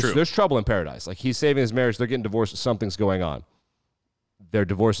was like, there's trouble in paradise. Like, he's saving his marriage. They're getting divorced. Something's going on. Their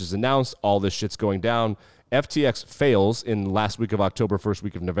divorce is announced. All this shit's going down. FTX fails in last week of October, first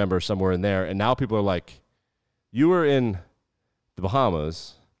week of November, somewhere in there. And now people are like, you were in the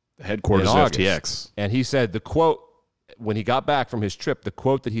Bahamas. The headquarters of FTX. And he said the quote, when he got back from his trip, the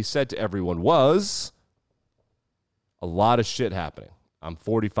quote that he said to everyone was, a lot of shit happening. I'm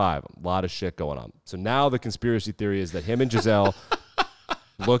 45, a lot of shit going on. So now the conspiracy theory is that him and Giselle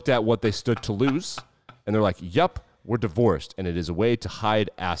looked at what they stood to lose, and they're like, yup, we're divorced, and it is a way to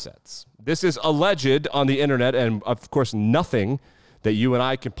hide assets. This is alleged on the internet, and of course, nothing that you and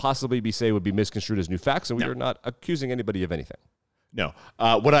I can possibly say would be misconstrued as new facts, and we are not accusing anybody of anything. No.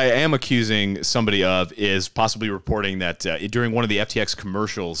 What I am accusing somebody of is possibly reporting that during one of the FTX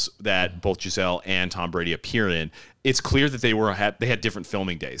commercials that both Giselle and Tom Brady appear in, it's clear that they had different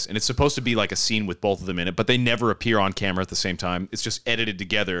filming days. And it's supposed to be like a scene with both of them in it, but they never appear on camera at the same time. It's just edited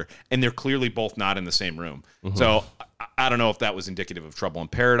together, and they're clearly both not in the same room. Mm-hmm. So I don't know if that was indicative of trouble in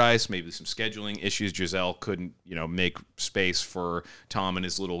paradise, maybe some scheduling issues. Giselle couldn't, make space for Tom and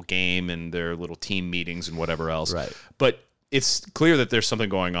his little game and their little team meetings and whatever else. Right. But it's clear that there's something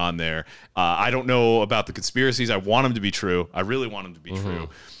going on there. I don't know about the conspiracies. I want them to be true. I really want them to be true.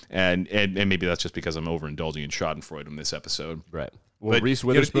 And maybe that's just because I'm overindulging in Schadenfreude in this episode. Right. Well, but Reese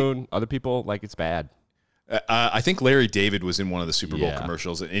Witherspoon, other people, it's bad. I think Larry David was in one of the Super Bowl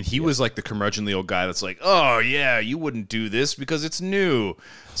commercials, and he was like the curmudgeonly old guy that's like, oh, yeah, you wouldn't do this because it's new.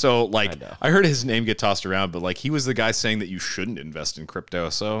 So, I heard his name get tossed around, but, he was the guy saying that you shouldn't invest in crypto.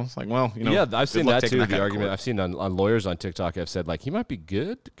 So, it's like, well, Yeah, I've seen that, too, the argument. I've seen on lawyers on TikTok have said, he might be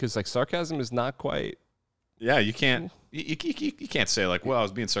good because, sarcasm is not quite... Yeah, you can't... You can't say I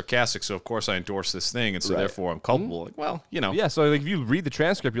was being sarcastic, so of course I endorse this thing, and so therefore I'm culpable. Yeah, so if you read the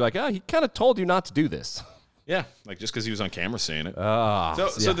transcript, you're like, he kind of told you not to do this. Yeah, just because he was on camera saying it.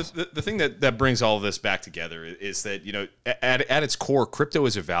 So the thing that brings all of this back together is that, at its core, crypto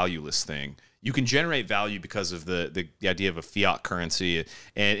is a valueless thing. You can generate value because of the idea of a fiat currency,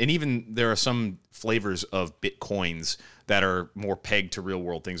 and even there are some flavors of Bitcoins that are more pegged to real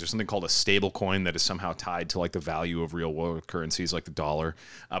world things. There's something called a stable coin that is somehow tied to the value of real world currencies like the dollar.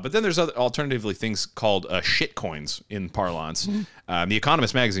 But then there's alternatively things called shit coins in parlance. Mm-hmm. The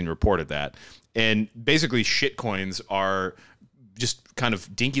Economist magazine reported that. And basically shit coins are just kind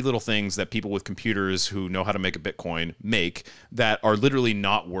of dinky little things that people with computers who know how to make a Bitcoin make that are literally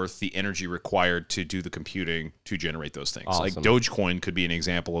not worth the energy required to do the computing to generate those things. Awesome. Dogecoin could be an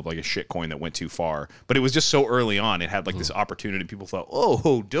example of a shit coin that went too far, but it was just so early on. It had this opportunity. People thought,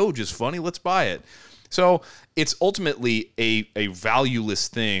 oh, Doge is funny. Let's buy it. So it's ultimately a valueless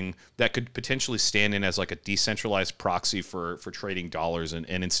thing that could potentially stand in as a decentralized proxy for trading dollars. And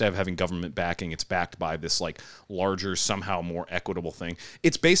instead of having government backing, it's backed by this larger, somehow more equitable thing.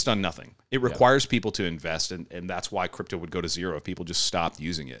 It's based on nothing. It requires people to invest. And that's why crypto would go to zero if people just stopped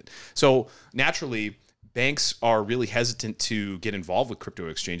using it. So naturally, banks are really hesitant to get involved with crypto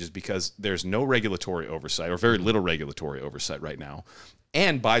exchanges because there's no regulatory oversight or very little regulatory oversight right now.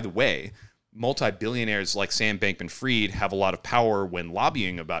 And by the way, multi-billionaires like Sam Bankman-Fried have a lot of power when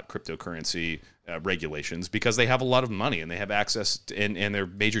lobbying about cryptocurrency regulations because they have a lot of money and they have access to, and they're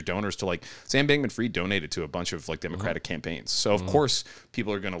major donors to Sam Bankman-Fried donated to a bunch of Democratic campaigns. So of course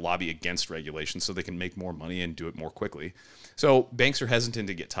people are going to lobby against regulations so they can make more money and do it more quickly. So banks are hesitant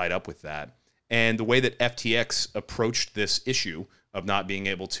to get tied up with that. And the way that FTX approached this issue of not being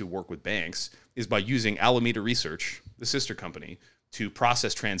able to work with banks is by using Alameda Research, the sister company, to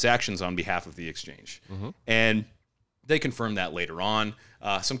process transactions on behalf of the exchange. Mm-hmm. And they confirmed that later on.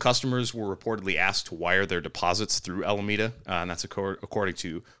 Some customers were reportedly asked to wire their deposits through Alameda, and that's according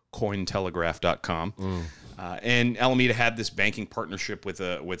to Cointelegraph.com. And Alameda had this banking partnership with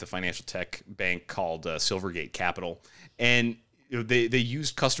a financial tech bank called Silvergate Capital. And they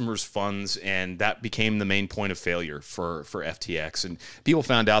used customers' funds, and that became the main point of failure for FTX. And people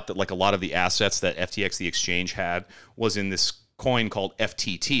found out that a lot of the assets that FTX, the exchange, had was in this coin called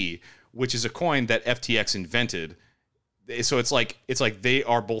FTT, which is a coin that FTX invented. So it's like they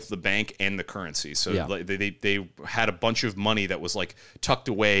are both the bank and the currency. So they had a bunch of money that was tucked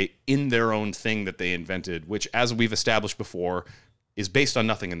away in their own thing that they invented, which, as we've established before, is based on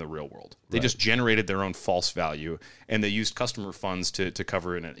nothing in the real world. They just generated their own false value, and they used customer funds to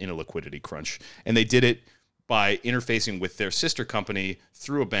cover in a liquidity crunch. And they did it by interfacing with their sister company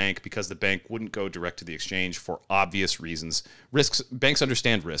through a bank because the bank wouldn't go direct to the exchange for obvious reasons. Banks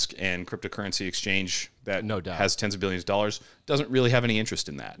understand risk, and cryptocurrency exchange that has tens of billions of dollars doesn't really have any interest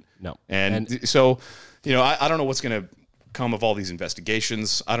in that. No. And so, I don't know what's going to come of all these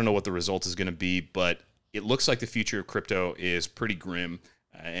investigations. I don't know what the result is going to be, but it looks like the future of crypto is pretty grim.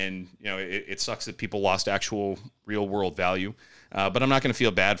 And, it sucks that people lost actual real world value. But I'm not going to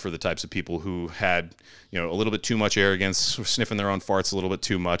feel bad for the types of people who had, a little bit too much arrogance, sniffing their own farts a little bit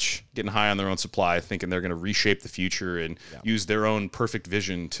too much, getting high on their own supply, thinking they're going to reshape the future and use their own perfect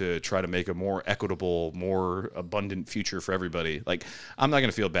vision to try to make a more equitable, more abundant future for everybody. Like, I'm not going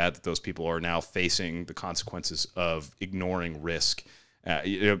to feel bad that those people are now facing the consequences of ignoring risk.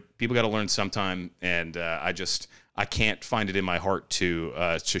 People got to learn sometime, and I can't find it in my heart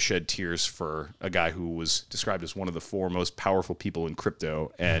to shed tears for a guy who was described as one of the 4 most powerful people in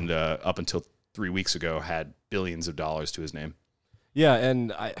crypto, and up until 3 weeks ago had billions of dollars to his name. Yeah,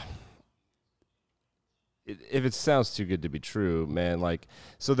 and if it sounds too good to be true, man,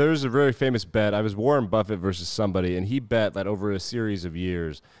 so there's a very famous bet. I was Warren Buffett versus somebody, and he bet that over a series of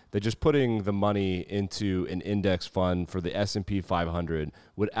years that just putting the money into an index fund for the S&P 500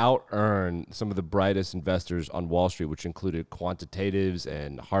 would out-earn some of the brightest investors on Wall Street, which included quantitatives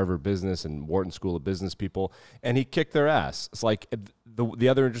and Harvard Business and Wharton School of Business people, and he kicked their ass. It's like the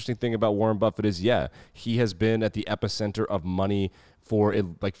other interesting thing about Warren Buffett is, he has been at the epicenter of money for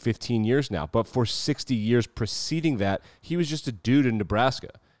 15 years now. But for 60 years preceding that, he was just a dude in Nebraska.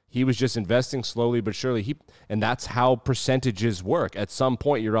 He was just investing slowly but surely. And that's how percentages work. At some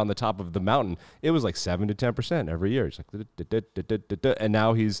point, you're on the top of the mountain. It was 7 to 10% every year. It's and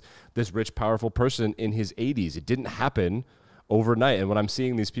now he's this rich, powerful person in his 80s. It didn't happen overnight. And when I'm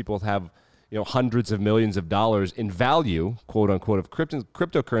seeing these people have hundreds of millions of dollars in value, quote unquote, of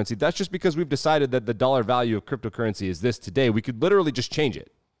cryptocurrency, that's just because we've decided that the dollar value of cryptocurrency is this today. We could literally just change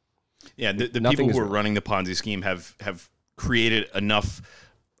it. Yeah, the people who are running the Ponzi scheme have created enough,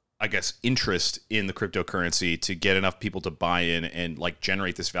 I guess, interest in the cryptocurrency to get enough people to buy in and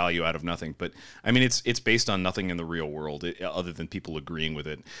generate this value out of nothing. But I mean, it's based on nothing in the real world other than people agreeing with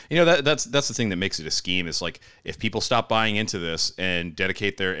it. That's the thing that makes it a scheme. Is if people stop buying into this and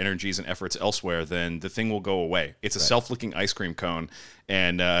dedicate their energies and efforts elsewhere, then the thing will go away. It's a self-licking ice cream cone.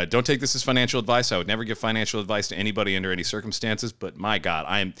 And don't take this as financial advice. I would never give financial advice to anybody under any circumstances. But my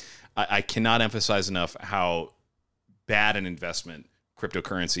God, I cannot emphasize enough how bad an investment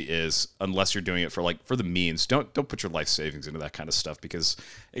cryptocurrency is, unless you're doing it for the means. Don't put your life savings into that kind of stuff, because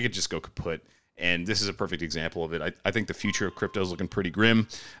it could just go kaput. And this is a perfect example of it. I think the future of crypto is looking pretty grim.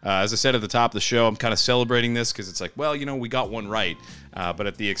 As I said at the top of the show, I'm kind of celebrating this because it's we got one right, but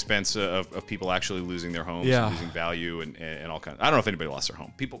at the expense of people actually losing their homes, losing value, and all kinds. I don't know if anybody lost their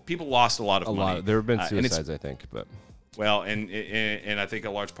home. People lost a lot of money. There have been suicides, I think, but. Well, and I think a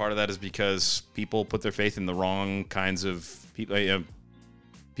large part of that is because people put their faith in the wrong kinds of people.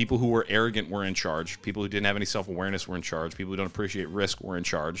 People who were arrogant were in charge. People who didn't have any self-awareness were in charge. People who don't appreciate risk were in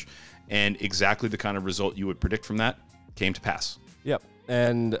charge. And exactly the kind of result you would predict from that came to pass. Yep.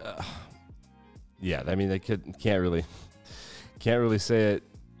 And I mean, they can't really say it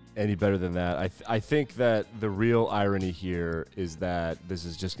any better than that. I think that the real irony here is that this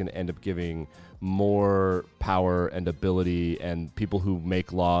is just going to end up giving more power and ability, and people who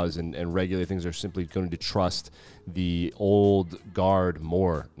make laws and regulate things are simply going to trust the old guard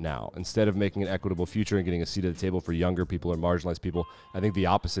more now. Instead of making an equitable future and getting a seat at the table for younger people or marginalized people, I think the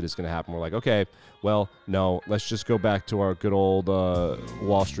opposite is going to happen. We're okay, well, no, let's just go back to our good old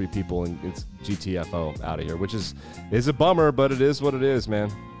Wall Street people, and it's GTFO out of here, which is a bummer, but it is what it is,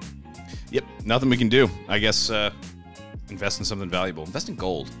 man. Yep, nothing we can do. I guess invest in something valuable. Invest in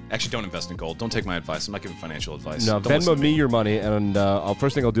gold. Actually, don't invest in gold. Don't take my advice. I'm not giving financial advice. No, Venmo me your money, and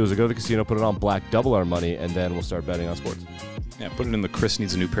first thing I'll do is I'll go to the casino, put it on black, double our money, and then we'll start betting on sports. Yeah, put it in the Chris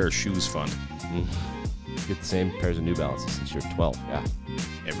needs a new pair of shoes fund. Get the same pairs of New Balances since you're 12. Yeah.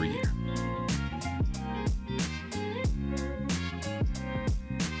 Every year.